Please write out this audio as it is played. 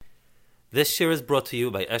This year is brought to you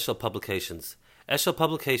by Eshel Publications. Eshel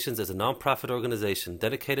Publications is a non-profit organization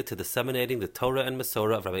dedicated to disseminating the Torah and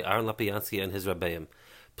Masorah of Rabbi Aaron Lapiansky and his Rebbeim.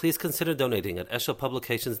 Please consider donating at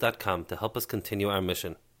eshelpublications.com to help us continue our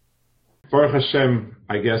mission. Baruch Hashem,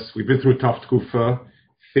 I guess we've been through a tough tkufa.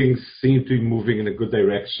 Things seem to be moving in a good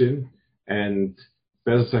direction, and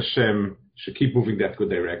Bez Hashem should keep moving that good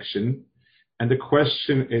direction. And the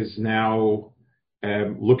question is now,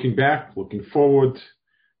 looking back, looking forward,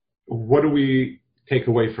 what do we take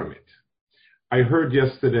away from it? I heard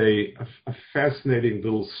yesterday a fascinating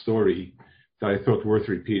little story that I thought worth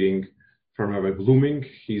repeating from Rabbi Blooming.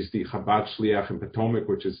 He's the Chabad Shliach in Potomac,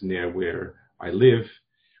 which is near where I live.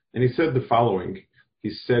 And he said the following.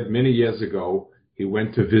 He said many years ago, he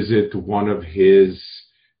went to visit one of his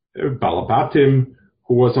Balabatim,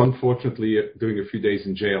 who was unfortunately doing a few days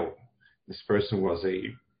in jail. This person was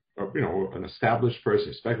an established person, a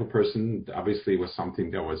respectable person. Obviously, it was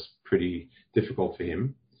something that was pretty difficult for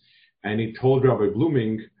him. And he told Rabbi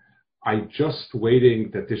Blooming, I'm just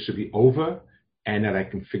waiting that this should be over and that I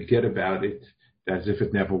can forget about it as if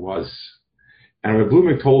it never was. And Rabbi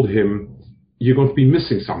Blooming told him, you're going to be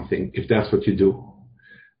missing something if that's what you do.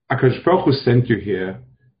 HaKadosh Baruch Hu sent you here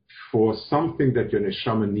for something that your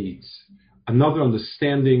neshama needs. Another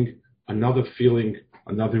understanding, another feeling,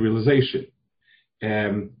 another realization.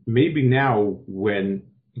 Maybe now when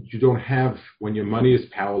your money is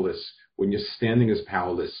powerless, when your standing is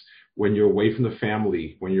powerless, when you're away from the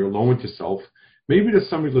family, when you're alone with yourself, maybe there's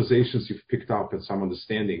some realizations you've picked up and some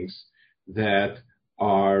understandings that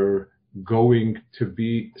are going to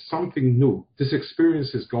be something new. This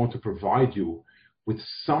experience is going to provide you with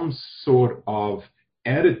some sort of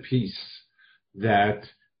added piece that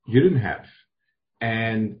you didn't have.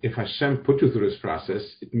 And if Hashem put you through this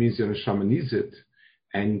process, it means your neshama needs it,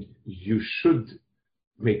 and you should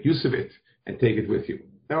make use of it and take it with you.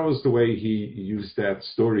 That was the way he used that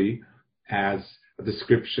story as a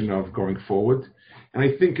description of going forward. And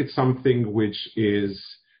I think it's something which is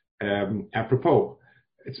apropos.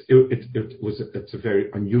 It's a very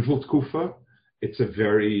unusual tkufa.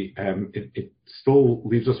 It still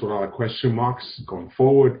leaves us with a lot of question marks going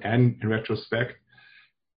forward and in retrospect.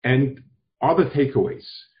 And other takeaways.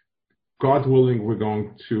 God willing, we're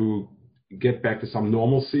going to get back to some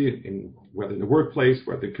normalcy, whether in the workplace,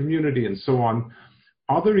 whether in the community, and so on.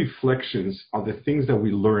 Other reflections are the things that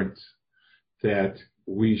we learned that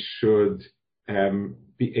we should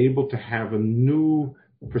be able to have a new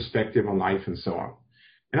perspective on life and so on.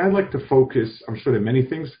 And I'd like to focus, I'm sure there are many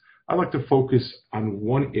things, I'd like to focus on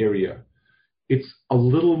one area. It's a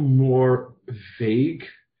little more vague.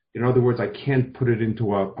 In other words, I can't put it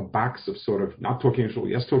into a box of sort of not talking in shul,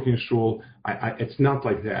 yes talking in shul. It's not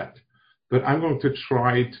like that. But I'm going to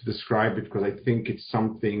try to describe it because I think it's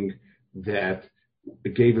something that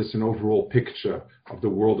gave us an overall picture of the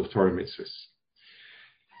world of Torah mitzvahs.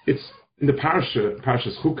 It's in the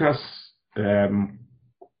Parashas Chukas.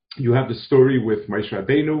 You have the story with Moshe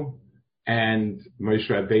Rabbeinu, and Moshe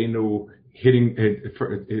Rabbeinu hitting.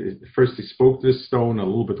 First, he spoke this stone, a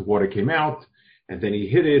little bit of water came out, and then he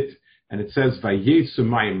hit it, and it says, "Vayetzu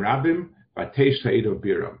mayim rabim, v'teish ha'edo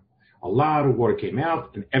biram." A lot of water came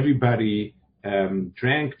out, and everybody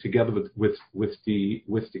drank together with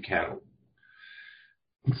the cattle.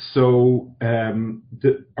 So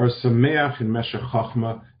the Ar Sameach in Meshech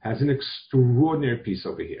Chochmah has an extraordinary piece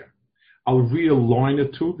over here. I'll read a line or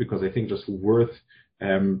two because I think just worth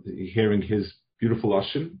hearing his beautiful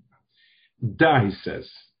lashon. Da, he says,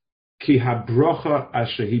 Ki habrocha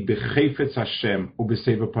asher hi b'chefetz Hashem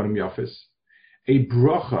u'b'seva panim yafes. A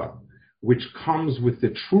bracha which comes with the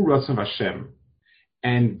true ratzon of Hashem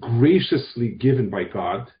and graciously given by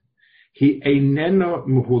God, he einena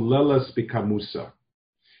mehulelas b'kamusa.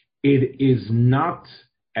 It is not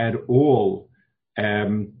at all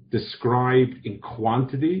described in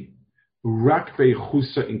quantity, rak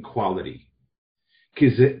bechusa in quality. Ki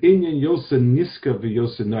ze inyan yosa niska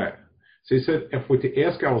v'yosa noer. So he said, if we're to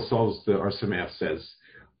ask ourselves, the Ar Sameach says,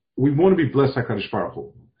 we want to be blessed by HaKadosh Baruch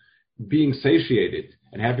Hu. Being satiated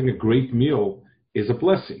and having a great meal is a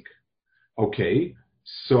blessing. Okay,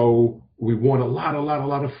 so we want a lot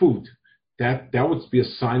of food. That would be a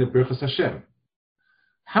sign of Birchas Hashem.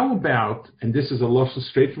 How about, and this is a lashon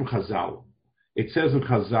straight from Chazal, it says in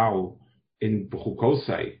Chazal, in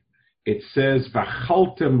B'chukosai, it says,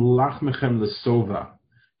 V'achaltem lachmechem lesova.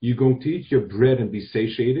 You're going to eat your bread and be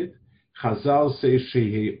satiated. Chazal says,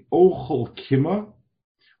 Shehi ochel kima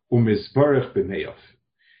u'mizbarech b'meyav.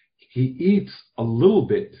 He eats a little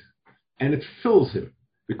bit, and it fills him,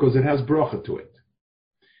 because it has bracha to it.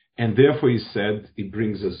 And therefore he said, he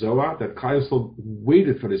brings a Zohar, that Klal Yisrael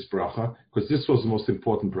waited for this bracha, because this was the most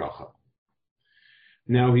important bracha.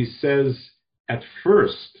 Now he says, at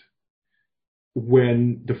first,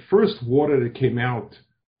 when the first water that came out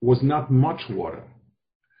was not much water,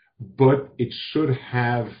 but it should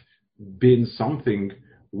have been something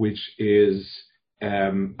which is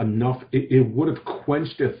enough. It would have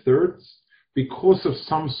quenched their thirst because of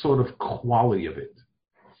some sort of quality of it.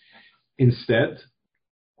 Instead,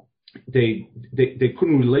 they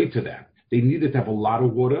couldn't relate to that. They needed to have a lot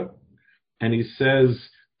of water, and he says,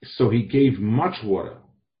 so he gave much water.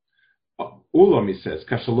 Ulam, he says,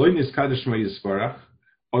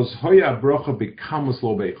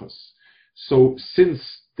 so since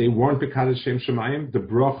they weren't Bekadosh Shem Shemayim, the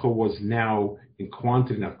bracha was now in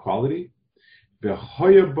quantity, not quality. So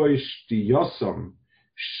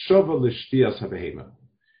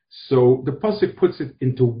the pasuk puts it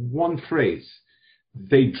into one phrase.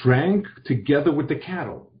 They drank together with the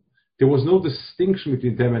cattle. There was no distinction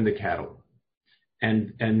between them and the cattle.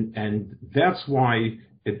 And that's why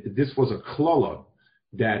this was a klala,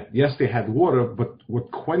 that yes, they had water, but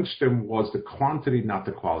what quenched them was the quantity, not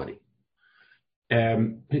the quality.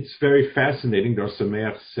 It's very fascinating. The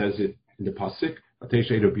Sameach says it in the pasuk.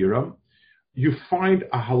 You find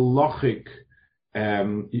a halachic, a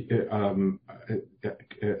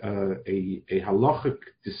halachic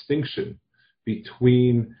distinction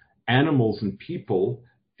between animals and people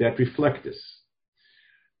that reflect this.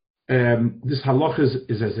 This halacha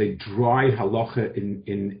is as a dry halacha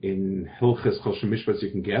in Hilchas Choshen Mishpat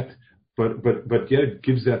you can get, but yet it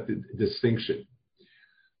gives that distinction.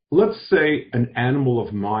 Let's say an animal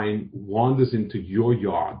of mine wanders into your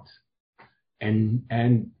yard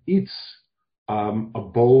and eats a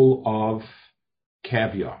bowl of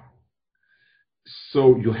caviar.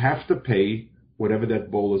 So you have to pay whatever that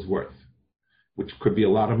bowl is worth, which could be a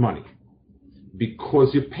lot of money,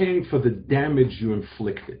 because you're paying for the damage you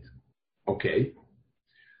inflicted. Okay?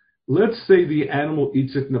 Let's say the animal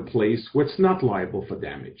eats it in a place where it's not liable for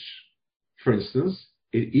damage. For instance,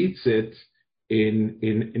 it eats it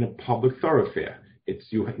in a public thoroughfare.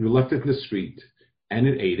 You left it in the street and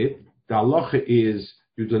it ate it. The halacha is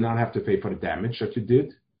you do not have to pay for the damage that you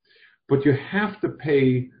did, but you have to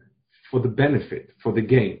pay for the benefit, for the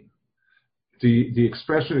gain. The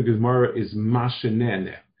expression in Gemara is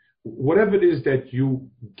mashenene. Whatever it is that you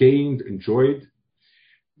gained, enjoyed,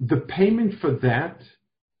 the payment for that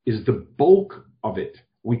is the bulk of it.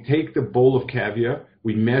 We take the bowl of caviar,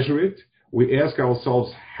 we measure it, we ask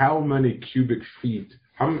ourselves how many cubic feet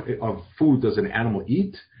of food does an animal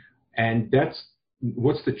eat, and that's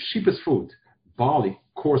what's the cheapest food? Barley,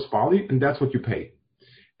 coarse barley, and that's what you pay.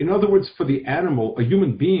 In other words, for the animal, a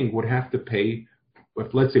human being would have to pay.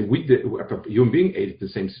 If let's say if a human being ate the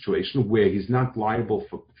same situation where he's not liable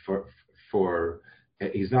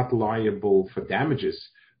he's not liable for damages,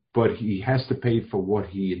 but he has to pay for what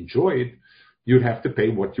he enjoyed, you'd have to pay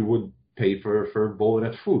what you would pay for a bowl of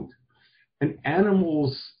that food. An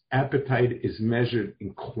animal's appetite is measured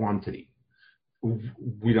in quantity.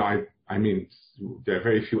 I mean, there are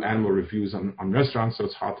very few animal reviews on restaurants, so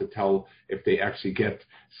it's hard to tell if they actually get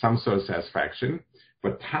some sort of satisfaction.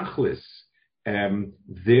 But tachlis, they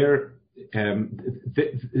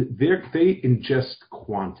ingest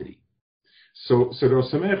quantity. So the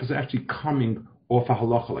Rosh is actually coming off a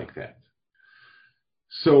halacha like that.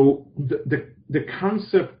 So the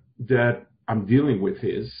concept that I'm dealing with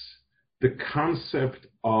is the concept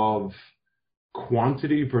of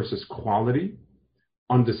quantity versus quality,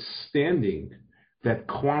 understanding that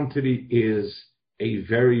quantity is a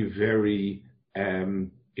very, very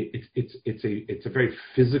it's a very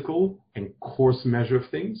physical and coarse measure of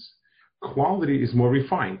things. Quality is more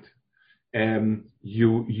refined.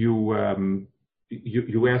 You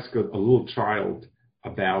ask a little child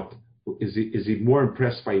about is he more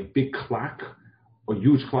impressed by a big clock or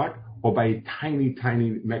huge clock or by a tiny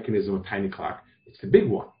mechanism, a tiny clock? It's the big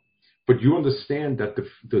one. But you understand that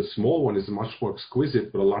the small one is much more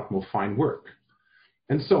exquisite, but a lot more fine work,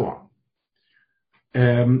 and so on.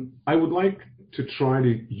 I would like to try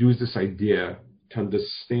to use this idea to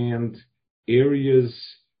understand areas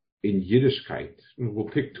in Yiddishkeit. We'll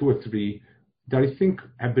pick two or three that I think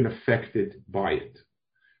have been affected by it.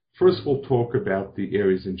 First, we'll talk about the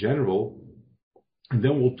areas in general, and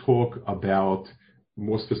then we'll talk about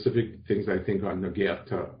more specific things I think are nagea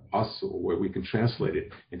to us, or where we can translate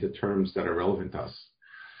it into terms that are relevant to us.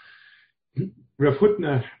 Rav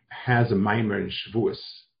Hutner has a Maimer in Shavuos.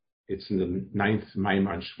 It's in the 9th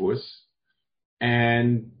Maimer in Shavuos,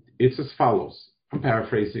 and it's as follows. I'm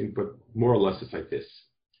paraphrasing, but more or less it's like this.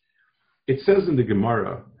 It says in the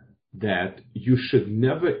Gemara that you should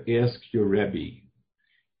never ask your Rebbe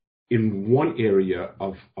in one area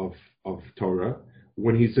of Torah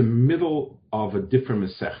when he's in the middle of a different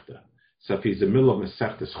Masechta. So if he's in the middle of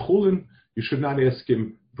Masechta's Chulin, you should not ask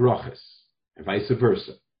him brachas, and vice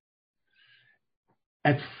versa.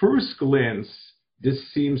 At first glance, this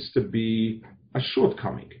seems to be a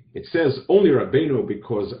shortcoming. It says only Rabbeinu,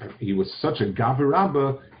 because he was such a Gaver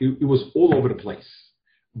Rabba, he was all over the place.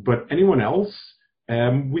 But anyone else,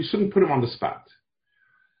 we shouldn't put him on the spot.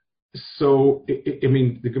 So,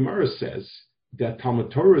 the Gemara says that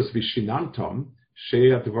Talmud Torah is vishinantam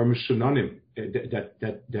she'at devar mishunanim,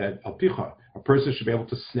 that alpicha, a person should be able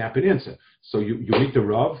to snap an answer. So you meet the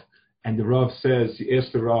Rav, and the Rav says, you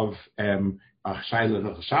ask the Rav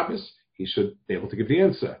Shaila Shabbos, he should be able to give the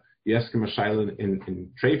answer. You ask him a Shaila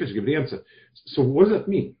in Treifus, give the answer. So what does that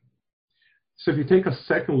mean? So if you take a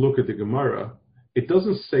second look at the Gemara, it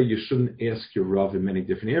doesn't say you shouldn't ask your Rav in many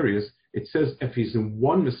different areas. It says if he's in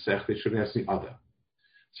one Masech, they shouldn't ask the other.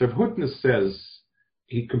 So if Hutner says,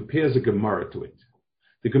 he compares a Gemara to it.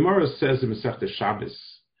 The Gemara says in Masech Shabbos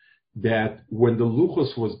that when the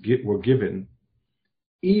luchos were given,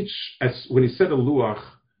 when he said a luach,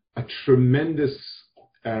 a tremendous,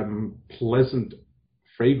 pleasant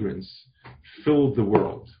fragrance filled the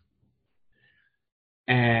world.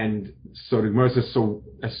 And so the Gemara says, so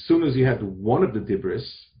as soon as he had one of the dibris,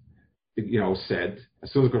 said,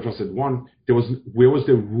 as soon as Kosh said one, where was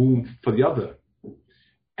there room for the other?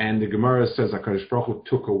 And the Gemara says HaKadosh Baruch Hu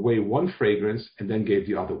took away one fragrance and then gave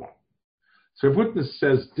the other one. So if witness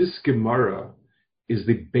says this Gemara is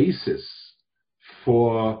the basis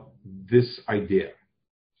for this idea.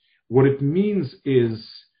 What it means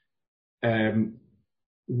is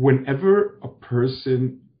whenever a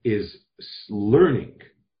person is learning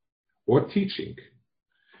or teaching,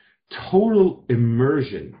 total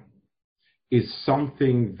immersion is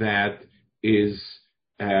something that is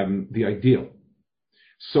the ideal.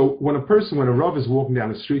 So when a Rav is walking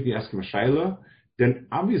down the street and you ask him a shayla, then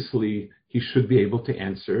obviously he should be able to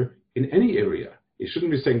answer in any area. He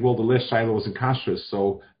shouldn't be saying, well, the last shayla was in kashrus,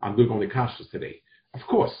 so I'm doing only kashrus today. Of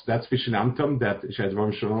course, that's vishinamtam, that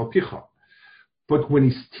shayadvarim shalom alpicha. But when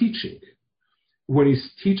he's teaching,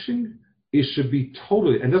 it should be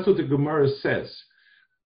totally, and that's what the Gemara says.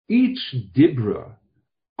 Each dibra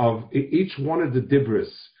of each one of the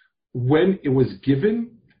dibras, when it was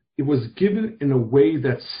given in a way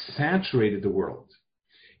that saturated the world.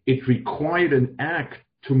 It required an act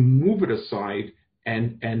to move it aside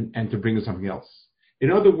and to bring in something else.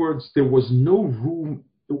 In other words, there was no room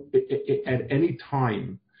at any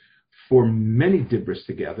time for many dibras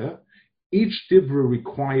together. Each dibra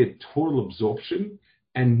required total absorption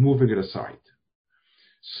and moving it aside.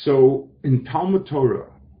 So in Talmud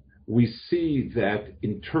Torah, we see that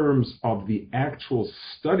in terms of the actual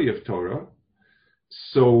study of Torah,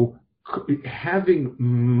 so having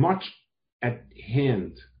much at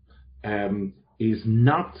hand is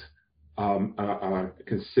not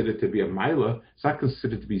considered to be a milah. It's not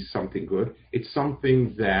considered to be something good. It's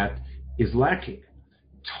something that is lacking.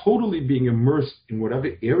 Totally being immersed in whatever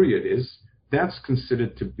area it is, that's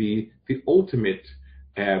considered to be the ultimate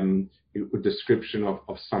description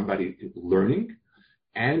of somebody learning,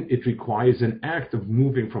 and it requires an act of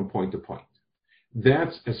moving from point to point.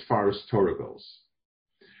 That's as far as Torah goes.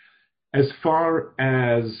 As far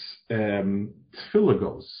as Tefillah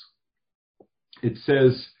goes, it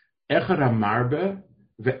says, Echad HaMarbe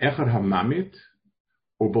ve'echad HaMamit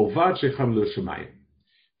u'bolvad shecham l'shamayim.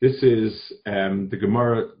 This is the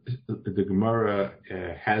Gemara. The Gemara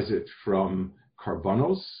has it from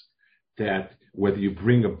Karbonos, that whether you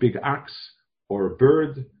bring a big ox or a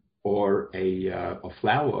bird or a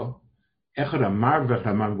flower, Echad HaMarbe ve'echad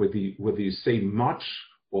HaMamit, whether you say much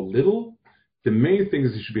or little, the main thing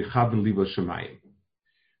is it should be Chav Liba Shemayim.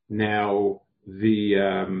 Now, this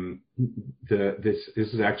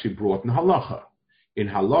is actually brought in halacha. In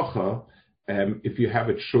halacha, if you have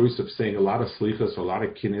a choice of saying a lot of slichas, a lot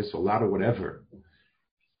of kinnis, a lot of whatever,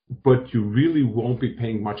 but you really won't be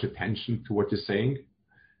paying much attention to what you're saying,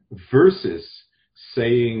 versus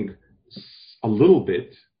saying a little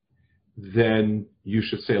bit, then you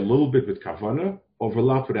should say a little bit with kavana over a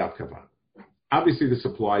lot without kavana. Obviously, this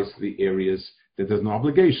applies to the areas that there's no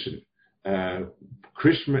obligation.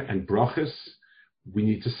 Krishma and brachas, we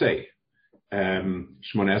need to say. Shmona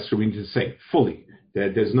Esrei, we need to say fully.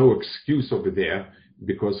 There's no excuse over there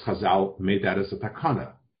because Chazal made that as a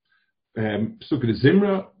takana. Psukei de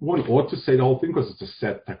Zimra, one ought to say the whole thing because it's a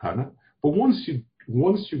set takana. But once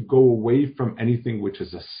you go away from anything which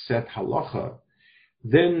is a set halacha,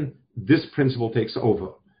 then this principle takes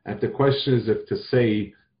over. And the question is if to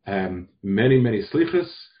say many slichas,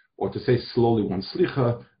 or to say slowly one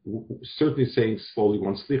slicha, certainly saying slowly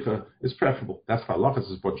one slicha is preferable. That's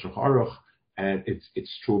halachas is Shulchan Aruch, and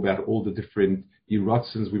it's true about all the different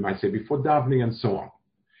yiratzins we might say before davening and so on.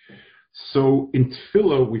 So in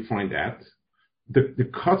Tefillah we find that the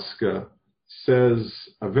Kotzke says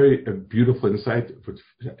a beautiful insight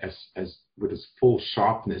with its full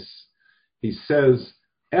sharpness. He says,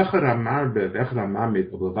 so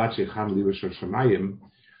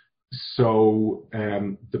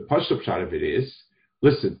the Pashup shot of it is,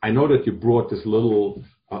 listen, I know that you brought this little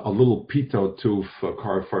pito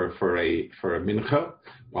for a mincha,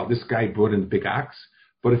 while this guy brought in the big ox.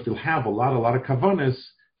 But if you'll have a lot of kavanas,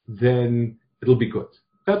 then it'll be good.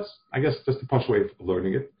 I guess that's the Pashup way of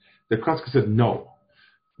learning it. The Kotzke said no.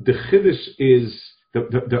 The Chiddush is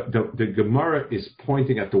the Gemara is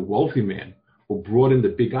pointing at the wealthy man who brought in the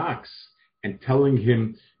big ox and telling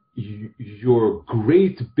him, your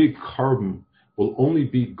great big carbon will only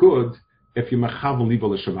be good if you mechavan libo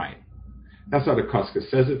l'shamayim. That's how the Kotzke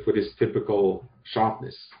says it with his typical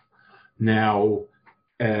sharpness. Now,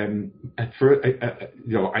 at first,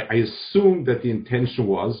 I assume that the intention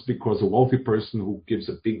was because a wealthy person who gives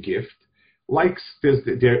a big gift likes there's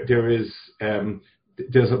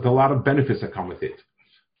a lot of benefits that come with it.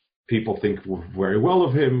 People think very well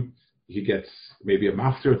of him. He gets maybe a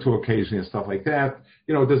mafter or two occasionally and stuff like that.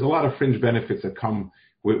 There's a lot of fringe benefits that come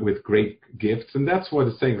with great gifts, and that's what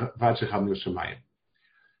it's saying.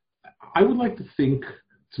 I would like to think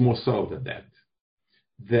it's more subtle than that.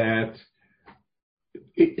 That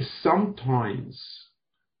sometimes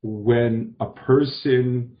when a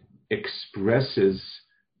person expresses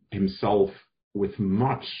himself with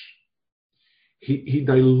much, he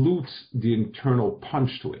dilutes the internal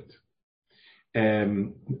punch to it.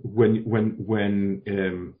 When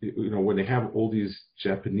they have all these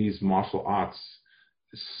Japanese martial arts,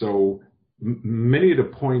 so many of the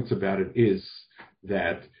points about it is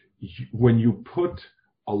that when you put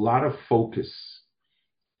a lot of focus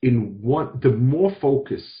in the more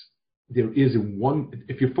focus there is in one,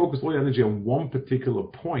 if you focus all your energy on one particular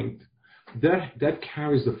point, that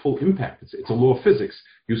carries the full impact. It's a law of physics.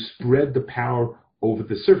 You spread the power over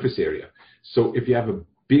the surface area. So if you have a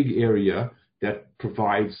big area that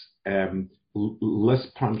provides less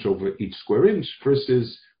punch over each square inch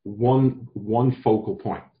versus one focal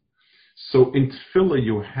point. So in Tefillah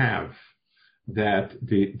you have that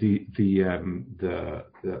the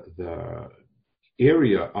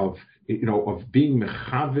area of being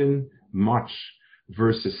mechaven much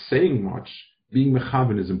versus saying much. Being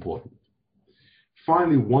mechaven is important.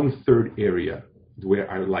 Finally, 1/3 area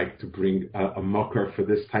where I would like to bring a makar for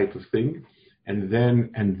this type of thing, and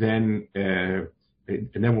then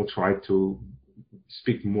we'll try to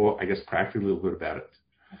speak more, I guess, practically a little bit about it.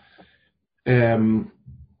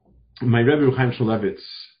 My Rebbe Chaim Shmulevitz,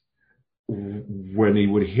 when he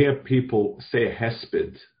would hear people say a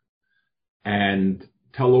hesped and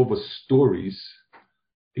tell over stories,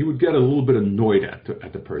 he would get a little bit annoyed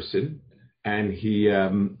at the person, and he's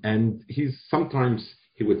sometimes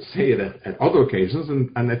he would say it at other occasions,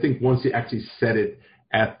 and I think once he actually said it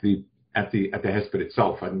at the hesped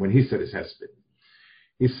itself, and when he said his hesped,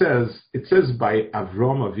 it says by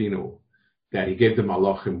Avram Avinu that he gave them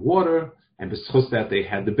malachim water, and b'schus that they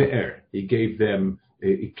had the be'er. He gave them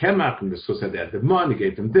kemach, and b'schus that they had the man. He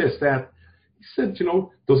gave them this, that. He said,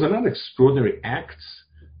 those are not extraordinary acts.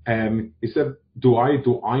 He said, do I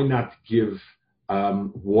not give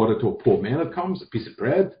water to a poor man that comes, a piece of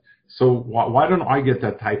bread? So why don't I get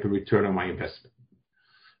that type of return on my investment?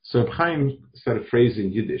 So Reb Chaim said a phrase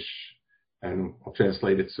in Yiddish, and I'll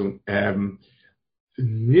translate it soon.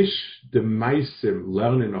 Nicht de Meisim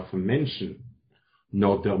lernen of a Menschen,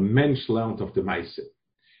 nor der Mensch lernt of the Meisim.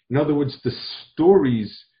 In other words, the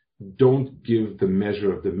stories don't give the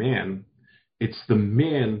measure of the man. It's the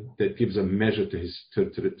man that gives a measure to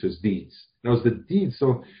his deeds. Now, the deeds.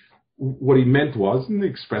 So, what he meant was, and he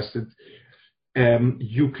expressed it,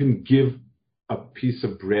 you can give a piece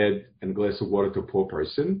of bread and a glass of water to a poor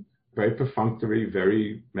person, very perfunctory,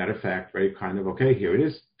 very matter of fact, very kind of, okay, here it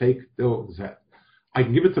is, take that. I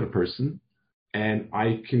can give it to the person, and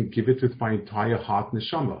I can give it with my entire heart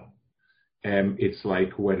neshama. It's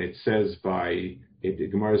like when it says the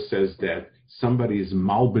Gemara says that somebody is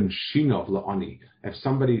malben shinov la'ani. If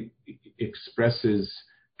somebody expresses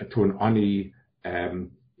to an ani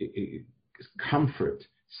comfort,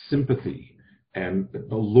 sympathy,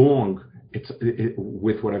 along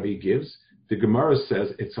with whatever he gives, the Gemara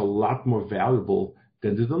says it's a lot more valuable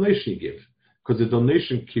than the donation you give, because the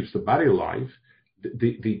donation keeps the body alive.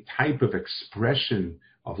 The type of expression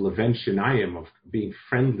of leven shinayim, of being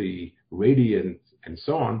friendly, radiant, and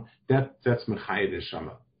so on, that's mechayed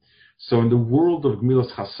neshama. So in the world of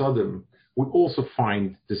Gemilas Chasadim, we also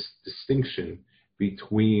find this distinction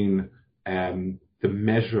between the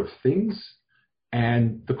measure of things,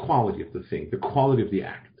 and the quality of the thing, the quality of the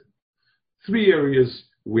act. Three areas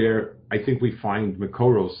where I think we find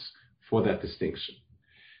Makoros for that distinction.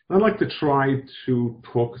 And I'd like to try to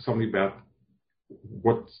talk something about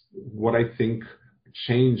what I think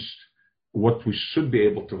changed what we should be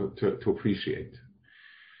able to appreciate.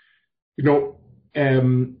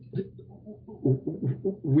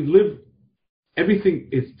 We live, everything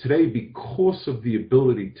is today because of the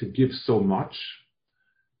ability to give so much,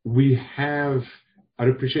 we have an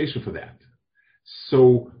appreciation for that.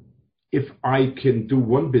 So if I can do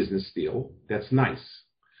one business deal, that's nice.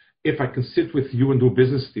 If I can sit with you and do a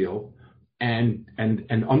business deal and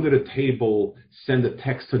under the table send a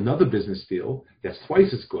text to another business deal, that's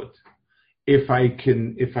twice as good. If I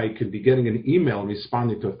can be getting an email and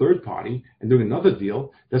responding to a third party and doing another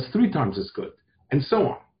deal, that's 3 times as good, and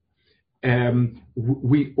so on.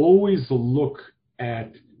 We always look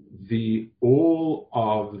at all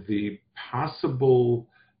of the possible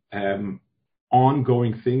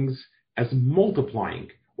ongoing things as multiplying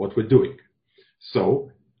what we're doing.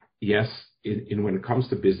 So, yes, when it comes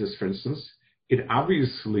to business, for instance, it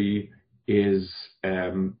obviously is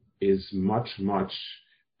much.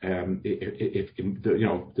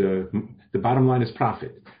 The bottom line is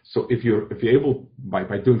profit. So if you're able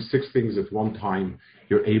by doing 6 things at one time,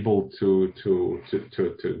 you're able to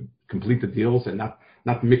complete the deals and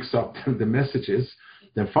not mix up the messages,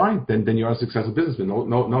 then fine. Then you're a successful businessman.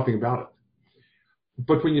 No, nothing about it.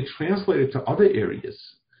 But when you translate it to other areas,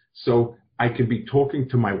 so I can be talking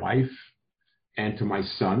to my wife and to my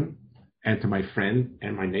son and to my friend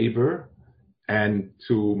and my neighbor and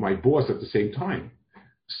to my boss at the same time.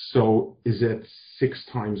 So is it 6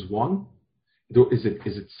 times 1? Is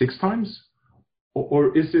it 6 times?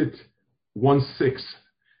 Or is it 1/6?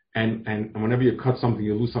 And whenever you cut something,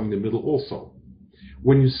 you lose something in the middle also.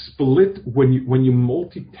 When you split, when you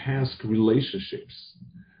multitask relationships,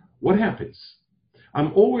 what happens?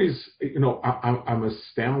 I'm always, I'm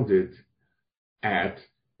astounded at,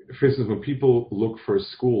 for instance, when people look for a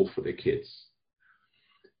school for their kids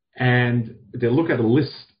and they look at a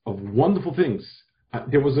list of wonderful things.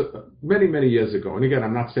 There was many years ago, and again,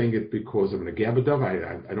 I'm not saying it because I'm a Gabadav.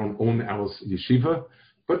 I don't own our yeshiva,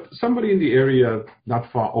 but somebody in the area not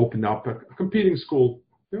far opened up a competing school.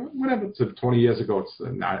 Whatever, it's 20 years ago. It's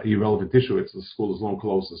not an irrelevant issue. It's the school is long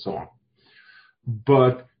closed and so on.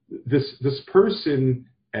 But this person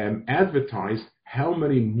advertised how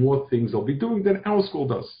many more things they'll be doing than our school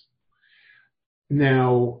does.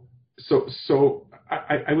 Now, so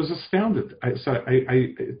I was astounded. I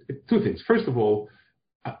 2 things. First of all,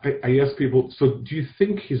 I asked people, so do you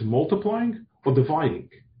think he's multiplying or dividing?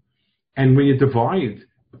 And when you divide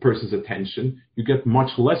a person's attention, you get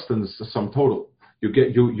much less than the sum total. You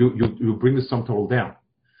bring the sum total down.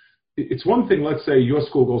 It's one thing, let's say your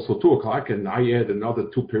school goes till 2 o'clock and I add another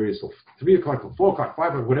 2 periods of 3 o'clock or 4 o'clock,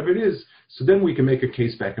 5 o'clock, whatever it is. So then we can make a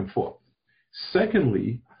case back and forth.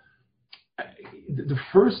 Secondly, the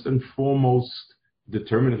first and foremost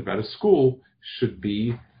determinant about a school should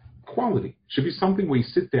be quality. Should be something where you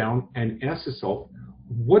sit down and ask yourself,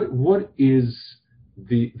 what is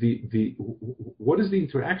the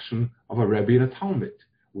interaction of a Rebbe and a Talmud?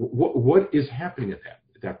 What is happening at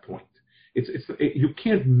that point? You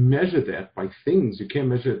can't measure that by things. You can't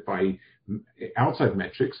measure it by outside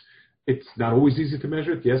metrics. It's not always easy to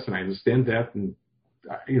measure it, yes, and I understand that, and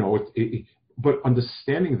but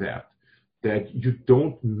understanding that you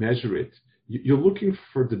don't measure it, you're looking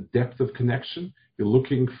for the depth of connection. You're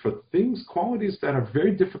looking for qualities that are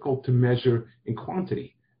very difficult to measure in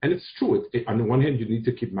quantity. And it's true. On the one hand, you need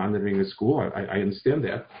to keep monitoring the school. I understand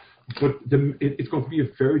that, but it's going to be a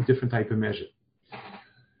very different type of measure.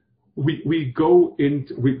 We go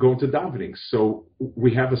into davening. So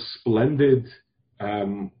we have a splendid,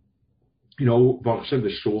 Baruch Hashem, the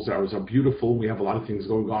shul's hours are beautiful. We have a lot of things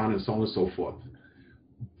going on and so on and so forth.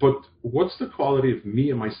 But what's the quality of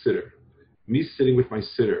me and my sitter? Me sitting with my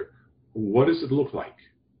sitter, what does it look like?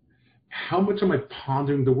 How much am I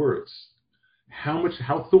pondering the words? How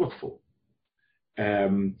thoughtful?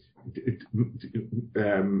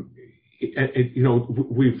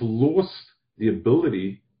 We've lost the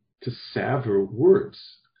ability to savor words,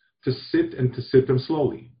 to sit them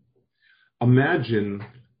slowly. Imagine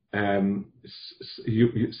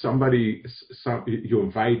you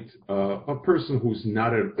invite a person who's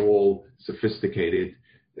not at all sophisticated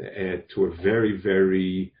to a very,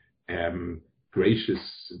 very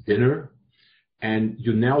gracious dinner, and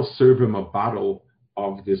you now serve him a bottle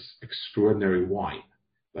of this extraordinary wine,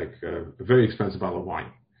 like a very expensive bottle of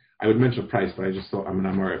wine. I would mention price, but I just thought I'm an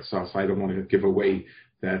Amor, so I don't want to give away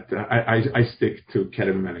that I stick to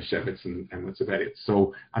Kedem Manischewitz and that's about it.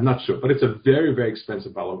 So I'm not sure, but it's a very, very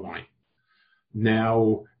expensive bottle of wine.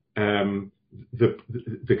 Now,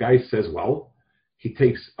 the guy says, well, he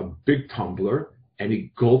takes a big tumbler and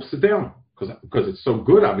he gulps it down because it's so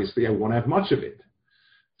good. Obviously, I won't have much of it.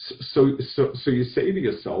 So you say to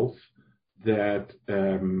yourself that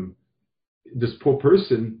this poor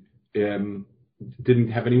person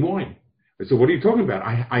didn't have any wine. So what are you talking about?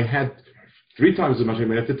 I had 3 times as much I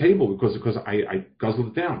made at the table because I guzzled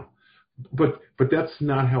it down. But that's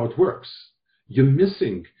not how it works. You're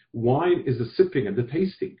missing. Wine is the sipping and the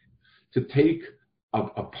tasting. To take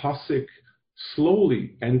a pasuk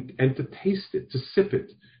slowly and to taste it, to sip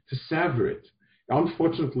it, to savor it.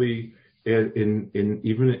 Unfortunately,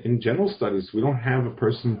 even in general studies, we don't have a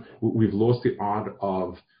person. We've lost the art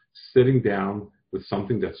of sitting down with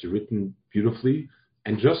something that's written beautifully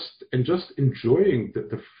and just enjoying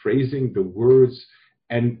the phrasing, the words,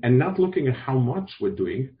 and not looking at how much we're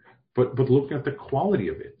doing, but looking at the quality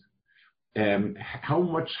of it. How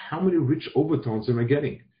many rich overtones am I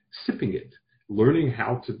getting? Sipping it, learning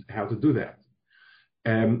how to do that.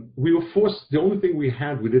 We were forced. The only thing we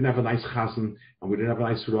didn't have a nice chazan and we didn't have a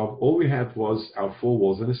nice rav. All we had was our 4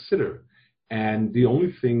 walls and a siddur. And the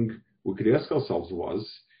only thing we could ask ourselves was,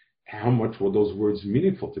 how much were those words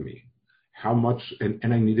meaningful to me? How much?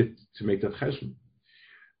 And I needed to make that cheshbon.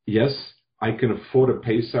 Yes, I can afford a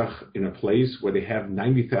Pesach in a place where they have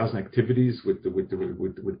 90,000 activities with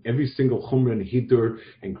every single chumrah and hidur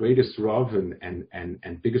and greatest rav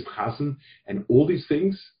and biggest chazan and all these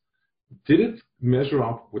things. Did it measure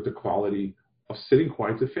up with the quality of sitting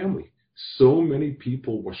quiet with family? So many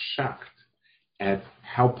people were shocked at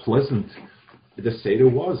how pleasant the Seder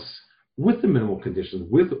was, with the minimal conditions,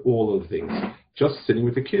 with all of the things, just sitting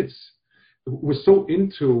with the kids. We're so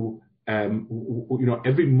into,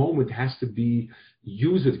 every moment has to be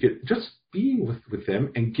used, just being with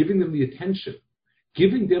them and giving them the attention. There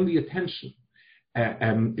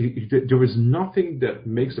is nothing that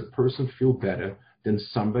makes a person feel better than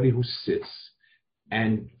somebody who sits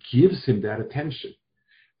and gives him that attention.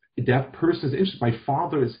 That person is interested. My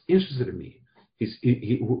father is interested in me.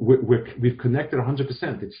 We've connected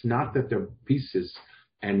 100%. It's not that there are pieces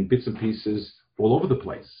and bits and pieces all over the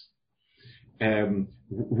place.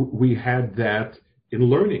 We had that in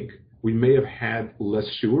learning. We may have had less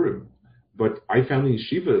shiurim, but I found in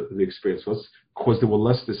yeshiva the experience was because there were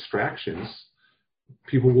less distractions,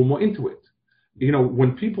 people were more into it.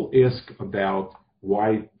 When people ask about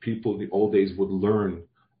why people in the old days would learn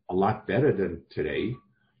a lot better than today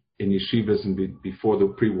in yeshivas and before the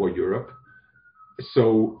pre-war Europe.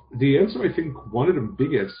 So the answer, I think, one of the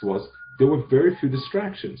big answers was there were very few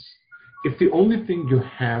distractions. If the only thing you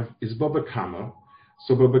have is Baba Kama,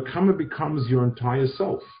 so Baba Kama becomes your entire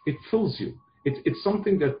self. It fills you. It's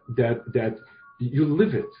something that you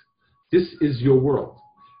live it. This is your world.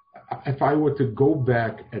 If I were to go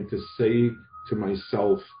back and to say to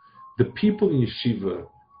myself, the people in yeshiva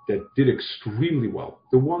that did extremely well,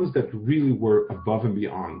 the ones that really were above and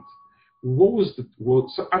beyond,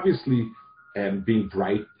 so obviously being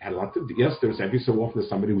bright had a lot to do. Yes, there's every so often there's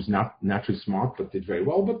somebody who's not naturally smart but did very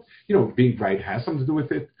well, but being bright has something to do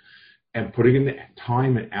with it, and putting in the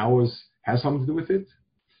time and hours has something to do with it.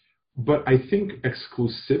 But I think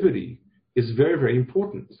exclusivity is very, very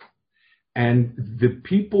important. And the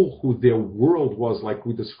people who their world was, like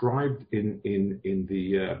we described in the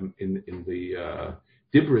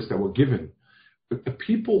dibris that were given, the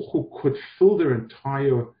people who could fill their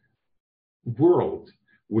entire world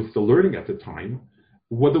with the learning at the time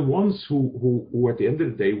were the ones who at the end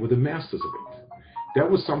of the day were the masters of it. That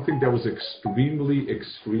was something that was extremely,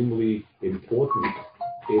 extremely important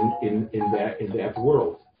in that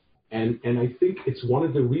world. And I think it's one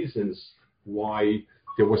of the reasons why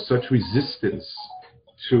there was such resistance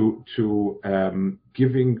to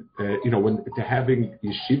giving, to having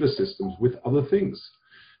yeshiva systems with other things.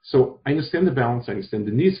 So I understand the balance, I understand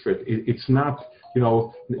the needs for it. It's not,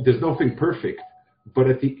 there's nothing perfect, but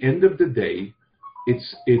at the end of the day,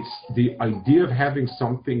 it's the idea of having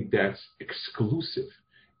something that's exclusive,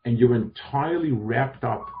 and you're entirely wrapped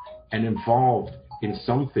up and involved in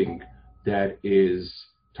something that is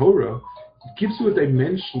Torah, gives you a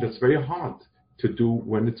dimension that's very hard to do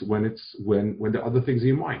when there are other things in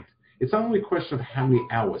your mind. It's not only a question of how many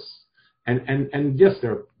hours, and yes,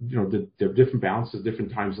 there are different balances,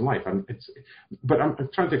 different times in life. But I'm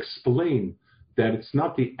trying to explain that it's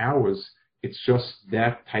not the hours; it's just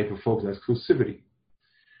that type of focus, exclusivity.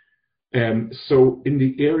 So in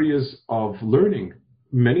the areas of learning,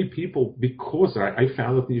 many people, because I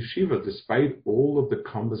found that in yeshiva, despite all of the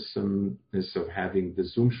cumbersomeness of having the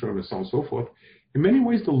Zoom show and so on and so forth, in many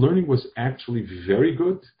ways, the learning was actually very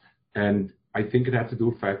good. And I think it had to do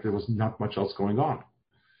with the fact there was not much else going on.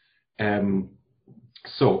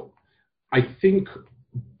 So I think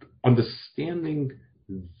understanding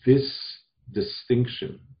this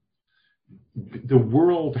distinction, the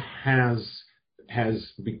world has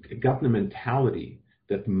gotten a mentality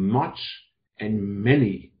that much and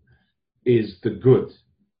many is the good.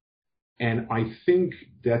 And I think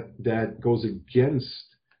that goes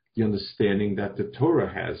against the understanding that the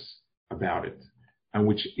Torah has about it, and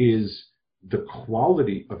which is the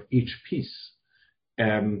quality of each piece.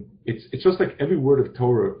 It's just like every word of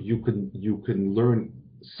Torah, you can learn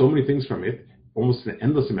so many things from it, almost an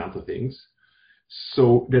endless amount of things.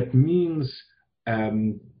 So that means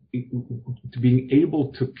being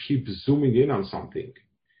able to keep zooming in on something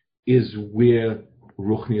is where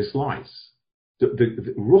Ruchnius lies.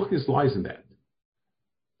 The Ruchnius lies in that.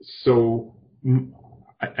 So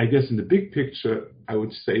I guess in the big picture, I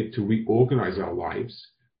would say to reorganize our lives,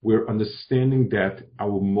 we're understanding that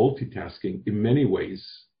our multitasking in many ways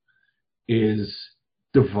is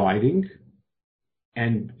dividing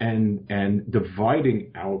and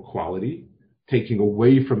dividing our quality, taking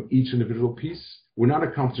away from each individual piece. We're not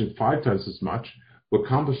accomplishing 5 times as much. We're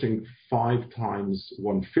accomplishing 5 times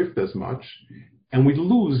 1/5 as much. And we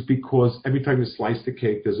lose because every time you slice the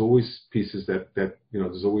cake, there's always pieces that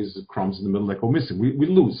there's always crumbs in the middle that go missing. We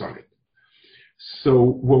lose on it. So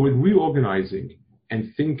when we're reorganizing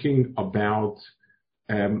and thinking about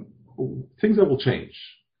things that will change,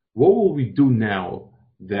 what will we do now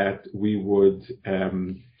that we would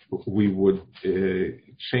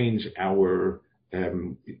change our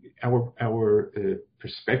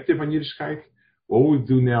perspective on Yiddishkeit? What will we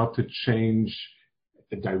do now to change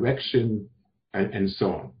the direction and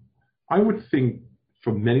so on? I would think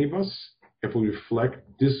for many of us, if we reflect,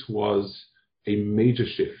 this was a major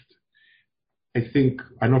shift. I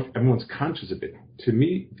don't know if everyone's conscious of it. To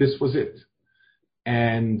me, this was it.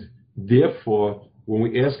 And therefore, when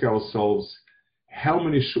we ask ourselves, how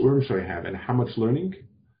many shurim should I have and how much learning?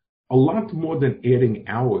 A lot more than adding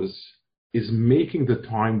hours is making the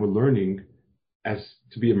time we're learning as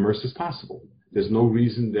to be immersed as possible. There's no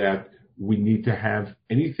reason that we need to have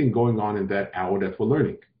anything going on in that hour that we're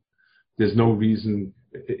learning. There's no reason,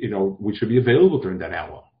 we should be available during that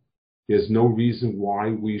hour. There's no reason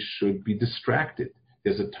why we should be distracted.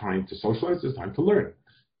 There's a time to socialize, there's time to learn.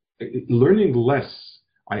 Learning less,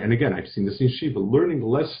 and again, I've seen this in Shiva, learning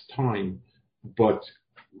less time, but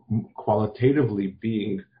qualitatively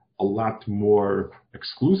being a lot more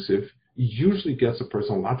exclusive, usually gets a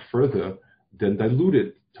person a lot further than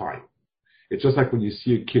diluted time. It's just like when you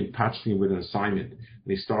see a kid patching with an assignment, and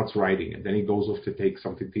he starts writing, and then he goes off to take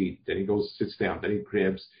something to eat, then he goes, sits down, then he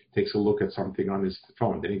grabs, takes a look at something on his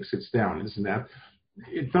phone, then he sits down, and this and that.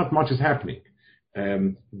 It's not much is happening.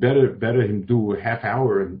 Better him do a half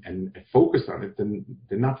hour and focus on it than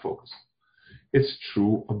not focus. It's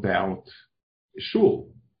true about shul.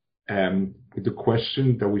 The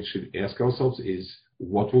question that we should ask ourselves is,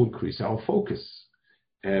 what will increase our focus?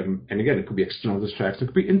 And again, it could be external distractions, it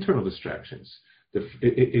could be internal distractions.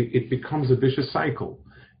 It becomes a vicious cycle.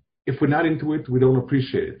 If we're not into it, we don't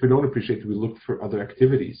appreciate it. If we don't appreciate it, we look for other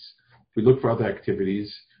activities. If we look for other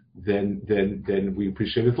activities, then we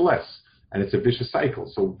appreciate it less. And it's a vicious cycle.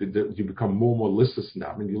 So you become more and more listless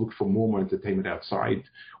now. I mean, you look for more and more entertainment outside,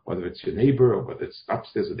 whether it's your neighbor or whether it's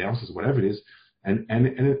upstairs or downstairs, whatever it is,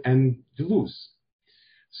 and you lose.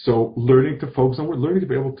 So learning to focus on words, learning to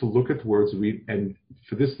be able to look at words, read, and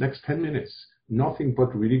for this next 10 minutes, nothing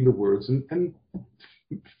but reading the words and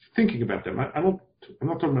thinking about them. I'm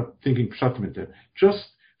not talking about thinking pshatim,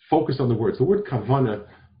 just focus on the words. The word kavana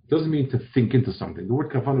doesn't mean to think into something. The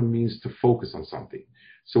word kavana means to focus on something.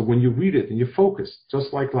 So when you read it and you focus,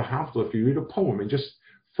 just like lahavdil, if you read a poem and just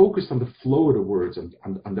focus on the flow of the words, on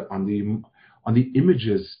the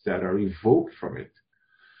images that are evoked from it.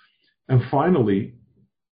 And finally,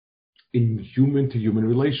 in human-to-human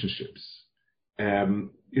relationships.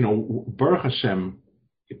 Baruch Hashem,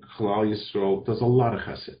 Klal Yisrael does a lot of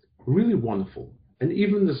chesed. Really wonderful. And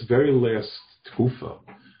even this very last tkufa,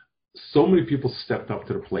 so many people stepped up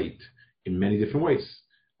to the plate in many different ways.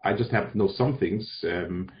 I just happen to know some things.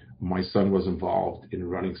 My son was involved in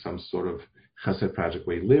running some sort of chesed project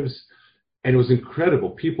where he lives. And it was incredible.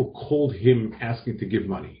 People called him asking to give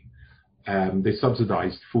money. They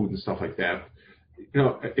subsidized food and stuff like that.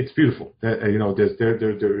 It's beautiful. It's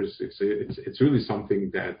really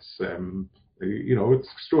something that's, it's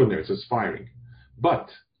extraordinary. It's inspiring.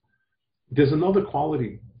 But there's another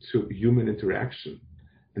quality to human interaction,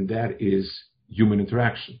 and that is human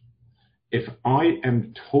interaction. If I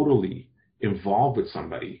am totally involved with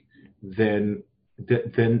somebody, then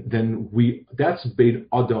that's bein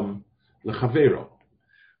adam lechavero.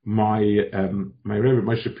 My Rebbe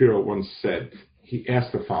Moshe Shapiro once said, he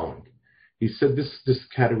asked the following. He said this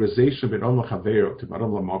categorization of bein adam lechavero to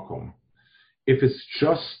adam lamakom, if it's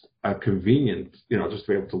just convenient, just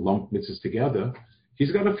to be able to lump mitzvahs together,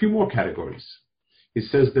 he's got a few more categories. He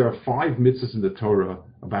says there are 5 mitzvahs in the Torah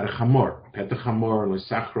about a chamor, pet chamor,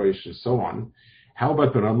 l'sachroish, and so on. How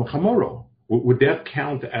about bein adam lechamoro? Would that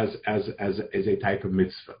count as a type of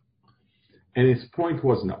mitzvah? And his point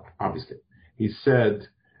was no, obviously. He said,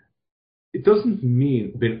 it doesn't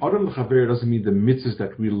mean, bein adam l'chaver doesn't mean the mitzvahs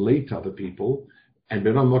that relate to other people, and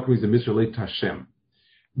bein adam l'makom means the mitzvahs relate to Hashem.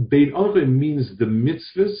 Bein adam means the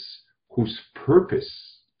mitzvahs whose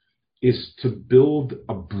purpose is to build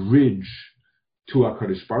a bridge to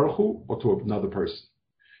HaKadosh Baruch Hu or to another person.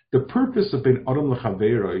 The purpose of bein adam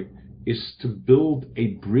l'chaveroi is to build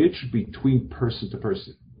a bridge between person to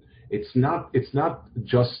person. It's not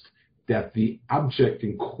just that the object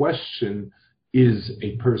in question is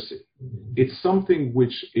a person. It's something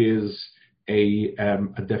which is a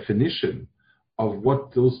definition of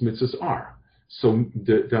what those mitzvahs are. So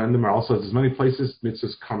the Gemara also says there's many places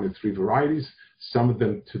mitzvahs come in 3 varieties. Some of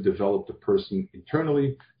them to develop the person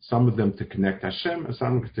internally, some of them to connect Hashem, and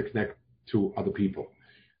some of them to connect to other people.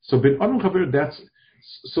 So bein adam l'chaver, that's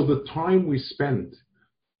so the time we spend.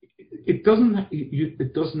 It doesn't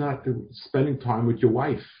have to spending time with your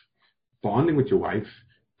wife, bonding with your wife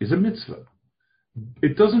is a mitzvah.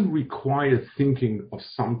 It doesn't require thinking of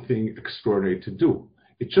something extraordinary to do.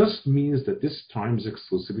 It just means that this time is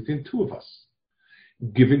exclusive between 2 of us.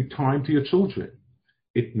 Giving time to your children.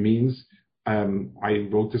 It means, I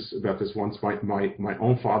wrote about this once, my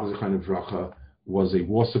own father, Zechariah Vracha, was a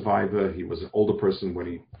war survivor. He was an older person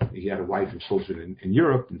when he had a wife and children in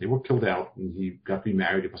Europe, and they were killed out, and he got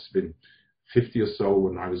remarried. It must have been 50 or so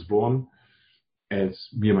when I was born, as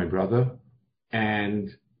me and my brother. And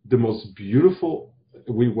the most beautiful,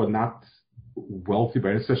 we were not wealthy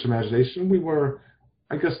by any such imagination. We were,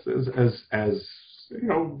 I guess, as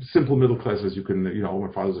simple middle class as you can,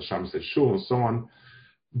 my father was a shamus at shul and so on.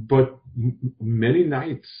 But many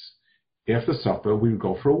nights after supper, we would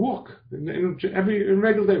go for a walk. Every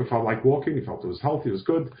regular day, we felt like walking. We felt it was healthy, it was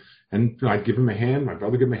good. And I'd give him a hand, my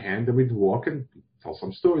brother give him a hand, and we'd walk and tell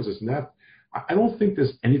some stories, this and that. I don't think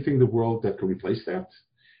there's anything in the world that could replace that.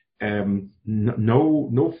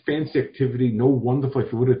 No fancy activity, no wonderful.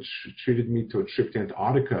 If he would have treated me to a trip to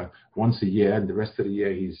Antarctica once a year and the rest of the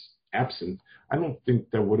year he's absent, I don't think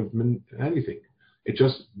there would have been anything. It's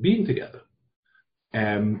just being together.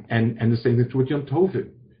 And the same thing with Yom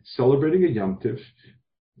Tovim. Celebrating a Yom Tov,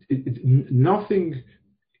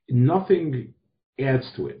 nothing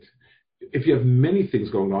adds to it. If you have many things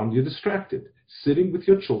going on, you're distracted. Sitting with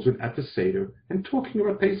your children at the Seder and talking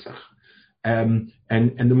about Pesach. And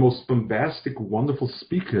the most bombastic, wonderful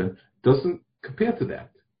speaker doesn't compare to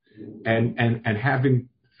that. And having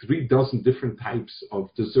 36 different types of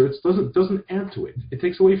desserts doesn't add to it. It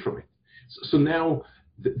takes away from it. So now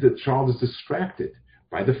the child is distracted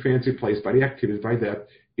by the fancy place, by the activities, by that.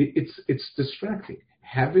 It's distracting.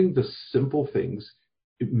 Having the simple things,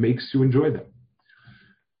 it makes you enjoy them.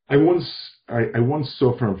 I once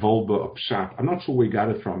saw from Volba a pshat. I'm not sure where we got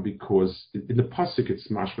it from because in the pasuk it's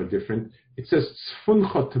mashma different. It says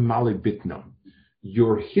tzfuncha tamale bitnam.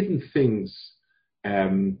 Your hidden things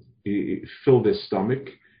fill their stomach.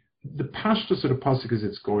 The pashtus of the pasuk is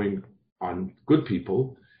it's going on good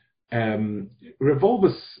people.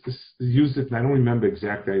 Revolvus used it, and I don't remember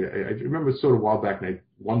exactly. I remember sort of a while back, and I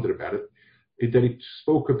wondered about it. That he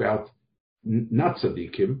spoke about not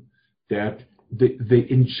tzaddikim, that they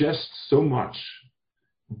ingest so much,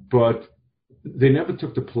 but they never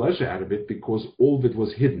took the pleasure out of it because all of it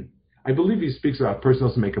was hidden. I believe he speaks about a person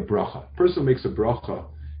doesn't make a bracha. A person who makes a bracha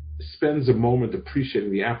spends a moment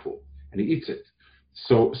appreciating the apple, and he eats it.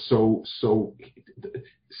 So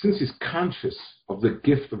since he's conscious of the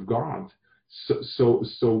gift of God,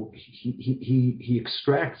 so he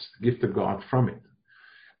extracts the gift of God from it.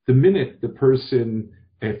 The minute if the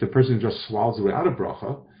person just swallows it without a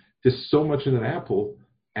bracha, there's so much in an apple,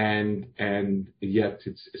 and yet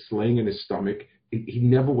it's laying in his stomach. He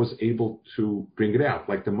never was able to bring it out,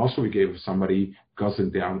 like the muscle we gave of somebody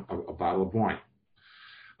guzzling down a bottle of wine.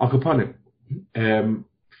 Al Kapanim.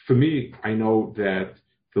 For me, I know that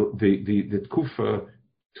the Tkufa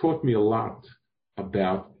taught me a lot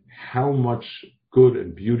about how much good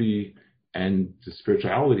and beauty and the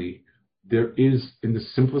spirituality there is in the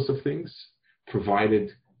simplest of things,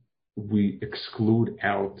 provided we exclude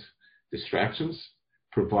out distractions,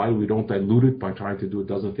 provided we don't dilute it by trying to do a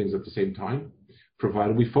dozen things at the same time,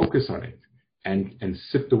 provided we focus on it and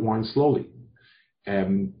sip the wine slowly.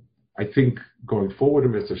 I think going forward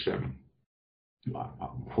in Mitzvah Hashem,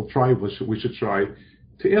 we should try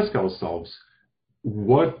to ask ourselves,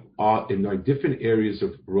 what are in our different areas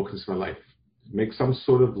of Ruchnis my life? Make some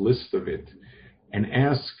sort of list of it and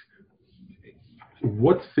ask,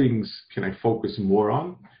 what things can I focus more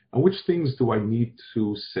on, and which things do I need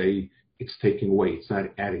to say it's taking away, it's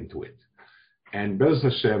not adding to it. And Be'ez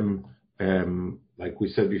Hashem, like we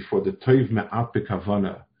said before, the Toiv Me'at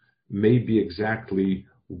B'Kavana may be exactly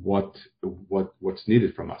what's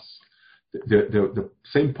needed from us. The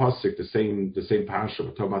same pasuk, the same parasha,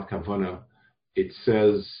 Tomat Kavana, it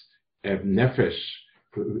says nefesh.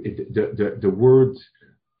 The word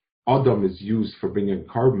Adam is used for bringing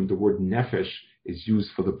carbon. The word nefesh is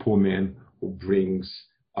used for the poor man who brings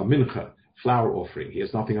a mincha, flour offering. He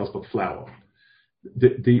has nothing else but flour.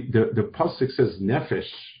 The pasuk says nefesh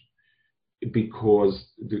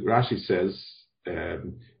because the Rashi says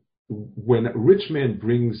when a rich man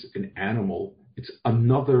brings an animal, it's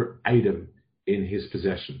another item in his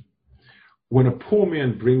possession. When a poor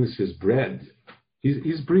man brings his bread,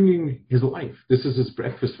 he's bringing his life. This is his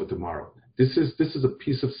breakfast for tomorrow. This is a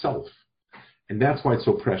piece of self, and that's why it's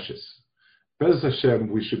so precious. Be'ez Hashem,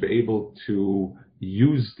 we should be able to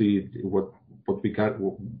use what we got,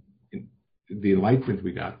 the enlightenment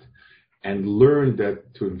we got, and learn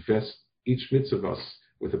that to invest each mitzvah of us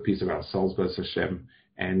with a piece of ourselves, Be'ez Hashem,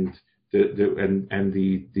 and this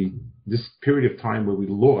period of time where we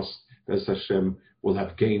lost, Be'ez Hashem, will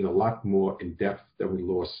have gained a lot more in depth than we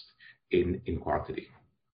lost in quantity.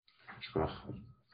 Shkach.